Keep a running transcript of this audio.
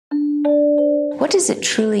What does it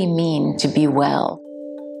truly mean to be well?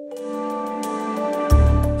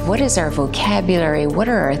 What is our vocabulary? What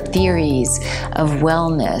are our theories of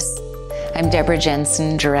wellness? I'm Deborah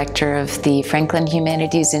Jensen, director of the Franklin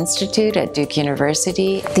Humanities Institute at Duke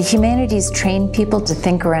University. The humanities train people to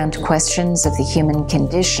think around questions of the human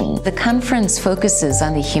condition. The conference focuses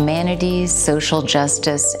on the humanities, social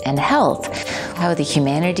justice, and health, how the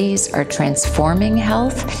humanities are transforming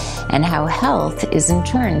health, and how health is in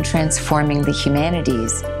turn transforming the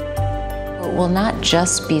humanities. It will not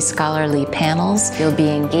just be scholarly panels. You'll be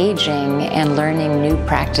engaging and learning new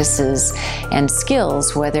practices and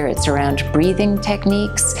skills, whether it's around breathing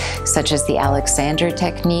techniques, such as the Alexander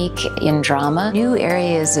technique in drama, new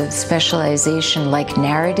areas of specialization like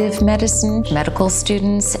narrative medicine. Medical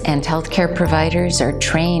students and healthcare providers are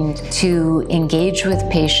trained to engage with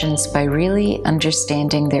patients by really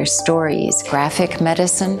understanding their stories. Graphic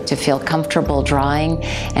medicine, to feel comfortable drawing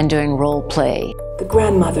and doing role play. The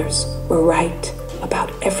grandmothers were right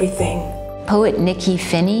about everything. Poet Nikki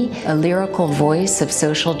Finney, a lyrical voice of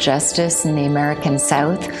social justice in the American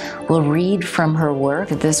South, will read from her work.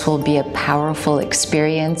 This will be a powerful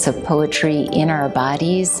experience of poetry in our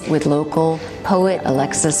bodies with local poet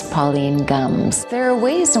Alexis Pauline Gums. There are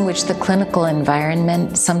ways in which the clinical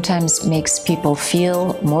environment sometimes makes people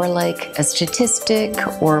feel more like a statistic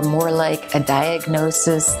or more like a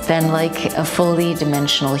diagnosis than like a fully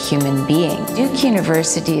dimensional human being. Duke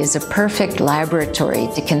University is a perfect laboratory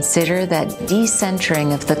to consider that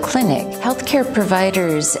decentering of the clinic. Healthcare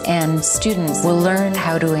providers and students will learn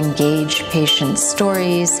how to engage patients'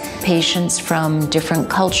 stories, patients from different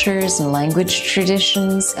cultures and language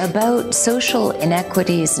traditions, about social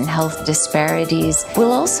inequities and health disparities.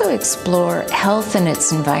 We'll also explore health and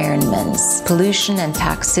its environments, pollution and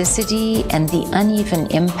toxicity, and the uneven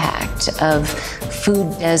impact of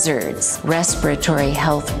food deserts, respiratory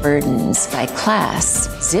health burdens by class,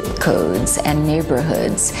 zip codes, and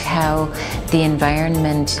neighborhoods, how the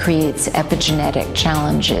environment creates epigenetic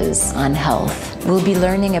challenges on health. We'll be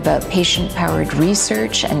learning about patient-powered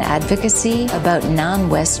research and advocacy, about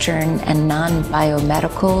non-Western and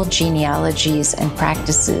non-biomedical genealogies and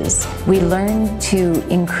practices. We learn to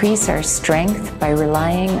increase our strength by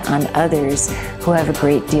relying on others who have a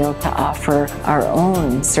great deal to offer, our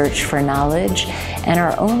own search for knowledge, and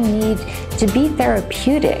our own need to be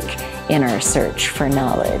therapeutic in our search for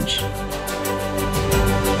knowledge.